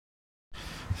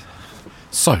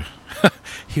So,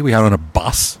 here we are on a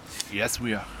bus. Yes,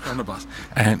 we are. On a bus.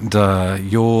 And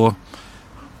you're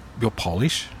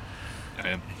Polish? I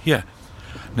am. Yeah.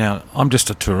 Now, I'm just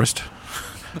a tourist.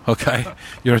 Okay.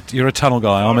 You're a tunnel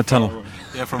guy. I'm a tunnel.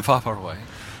 Yeah, from far, far away.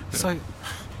 Yeah. So,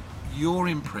 your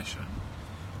impression,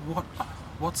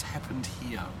 what's happened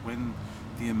here when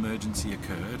the emergency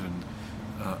occurred and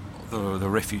the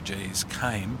refugees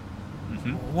came?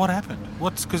 Mm-hmm. What happened?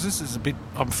 Because this is a bit...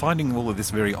 I'm finding all of this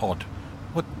very odd.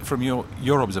 What, from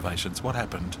your observations, what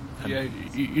happened?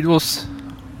 It was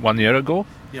 1 year ago.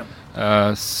 Yeah.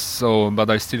 But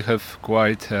I still have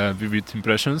quite vivid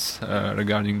impressions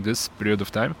regarding this period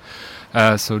of time.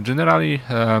 So generally,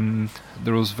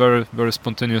 there was very, very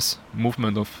spontaneous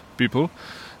movement of people,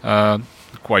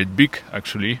 quite big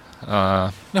actually.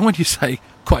 Now, when you say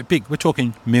quite big, we're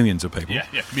talking millions of people. Yeah,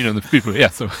 millions of people. Yeah,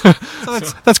 so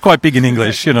that's quite big in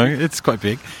English. You know, it's quite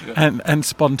big, and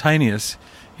spontaneous.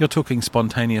 You're talking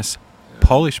spontaneous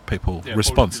Polish people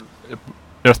response.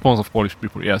 Response of Polish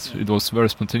people, yes. It was very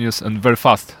spontaneous and very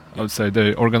fast, I would say.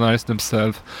 They organized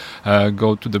themselves,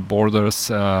 go to the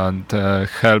borders and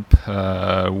help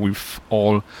with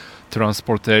all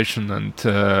transportation and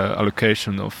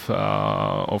allocation of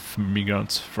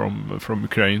migrants from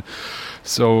Ukraine.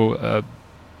 So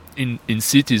in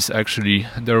cities, actually,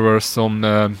 there were some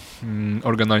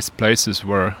organized places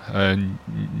where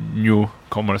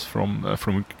newcomers from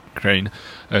Ukraine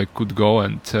could go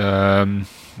and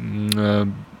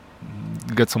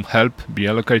get some help, be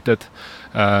allocated,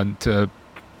 and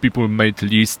people made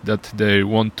lists that they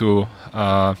want to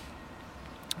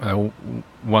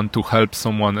help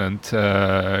someone and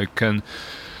can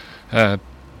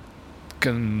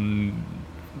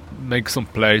make some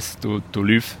place to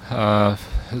live.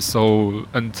 So,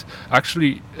 and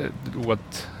actually, what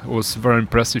was very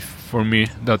impressive for me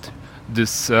that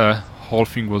this whole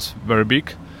thing was very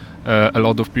big. A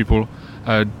lot of people,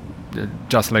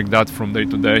 just like that, from day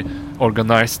to day,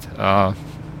 organized.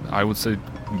 I would say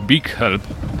big help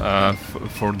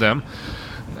for them,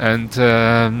 and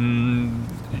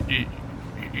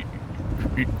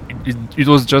it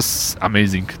was just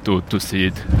amazing to see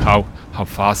it, how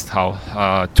fast, how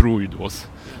true it was,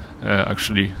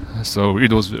 actually. So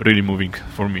it was really moving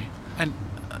for me. And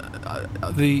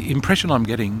the impression I'm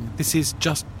getting, this is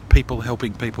just people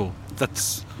helping people.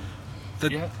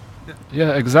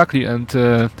 Yeah, exactly. And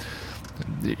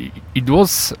it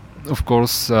was, of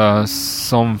course,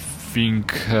 something.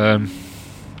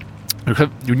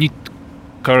 You need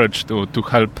courage to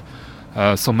help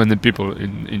so many people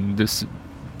in this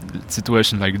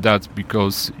situation like that,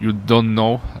 because you don't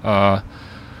know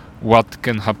what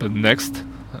can happen next.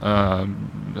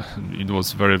 It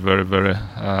was very, very, very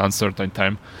uncertain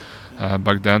time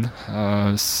back then.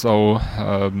 So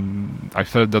I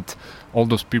felt that all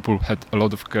those people had a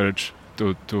lot of courage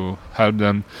to help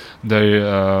them. They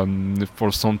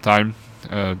for some time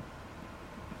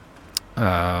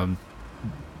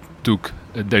took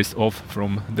days off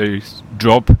from their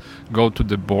job, go to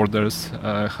the borders,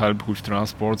 help with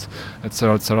transports,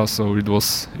 etc., etc. So it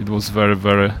was very,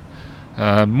 very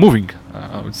moving.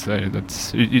 I would say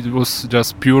that it was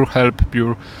just pure help,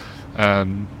 pure.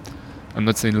 I'm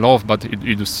not saying love, but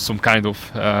it was some kind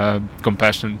of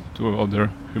compassion to other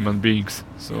human beings.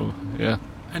 So yeah.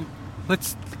 And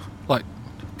let's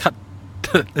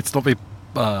let's not be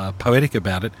poetic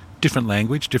about it. Different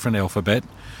language, different alphabet,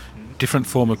 different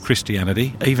form of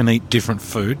Christianity, even eat different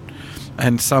food,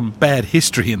 and some bad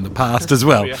history in the past as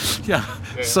well. Yeah.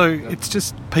 So it's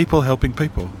just people helping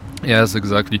people. Yes,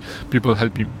 exactly. People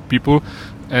helping people.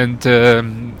 And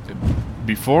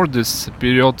before this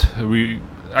period, we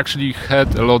actually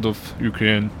had a lot of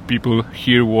Ukrainian people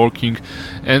here working,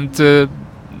 and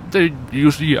they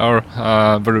usually are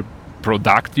very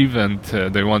productive, and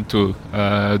they want to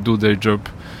do their job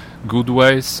good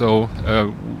way. So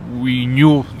we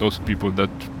knew those people that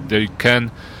they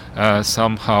can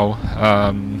somehow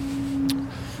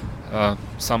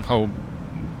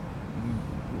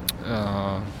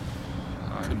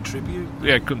contribute.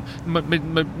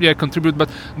 Contribute, but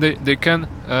they can.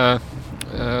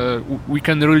 We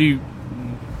can really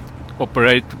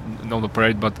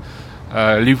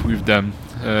live with them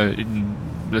in,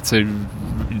 let's say, in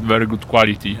very good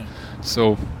quality. Yeah.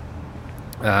 So,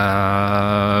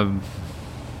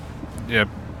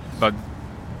 but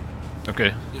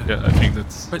okay, I think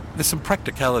that's. But there's some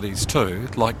practicalities too.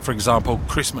 Like, for example,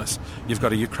 Christmas. You've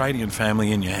got a Ukrainian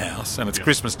family in your house, and it's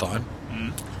Christmas time.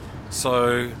 Mm.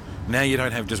 So now you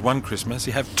don't have just one Christmas;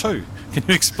 you have two. Can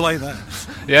you explain that?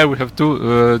 Yeah, we have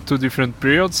two different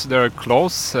periods. They're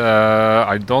close.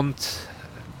 I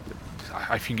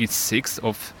think it's 6th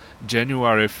of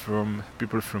January from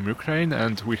people from Ukraine,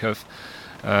 and we have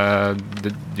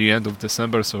the end of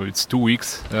December, so it's 2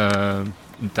 weeks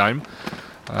in time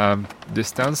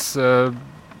distance.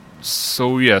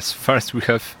 So yes, first we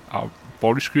have our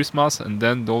Polish Christmas, and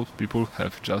then those people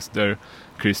have just their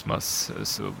Christmas.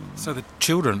 So the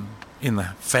children in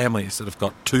the families that have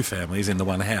got two families in the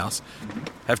one house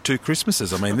have two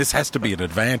Christmases. I mean, this has to be an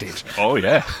advantage. Oh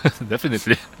yeah,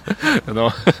 definitely.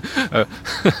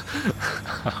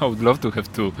 I would love to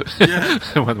have two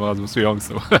when I was young.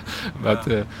 So, but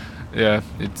yeah,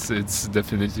 it's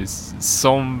definitely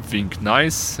something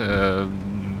nice.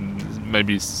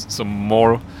 Maybe some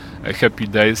more happy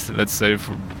days, let's say,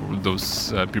 for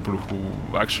those people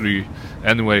who actually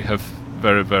anyway have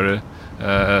very, very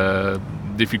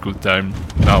difficult time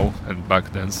now and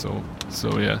back then. So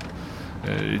yeah,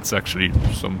 it's actually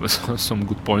some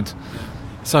good point.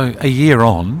 So a year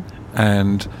on,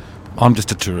 and I'm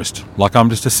just a tourist. Like, I'm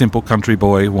just a simple country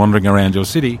boy wandering around your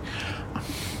city.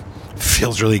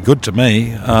 Feels really good to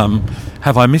me.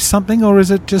 Have I missed something, or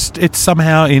is it just it's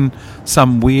somehow in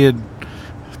some weird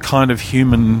kind of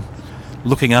human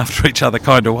looking after each other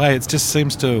kind of way? It just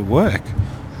seems to work.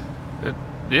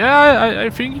 Yeah, I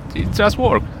think it just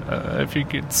works. I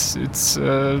think it's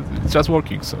just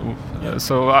working.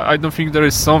 So I don't think there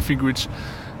is something which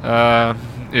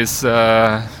is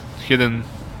hidden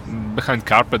behind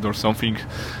carpet or something.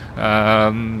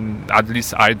 At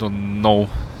least I don't know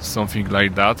something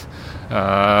like that.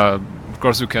 Of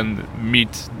course, you can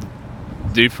meet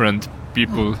different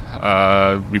people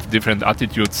with different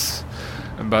attitudes,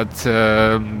 but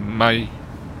my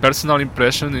personal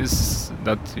impression is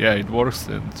that it works,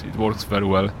 and it works very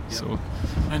well. Yep. So,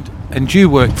 and you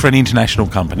work for an international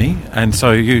company, and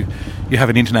so you have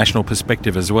an international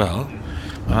perspective as well.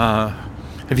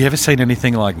 Have you ever seen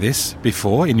anything like this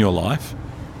before in your life?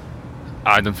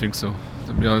 I don't think so.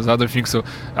 To be honest, I don't think so.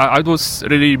 I was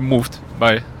really moved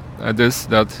by this,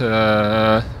 that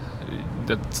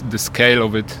the scale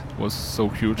of it was so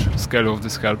huge. The scale of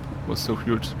this help was so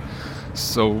huge.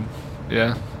 So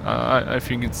yeah, I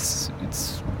think it's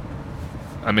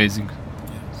amazing.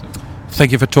 So.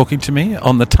 Thank you for talking to me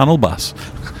on the tunnel bus.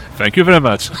 Thank you very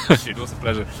much. It was a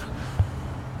pleasure.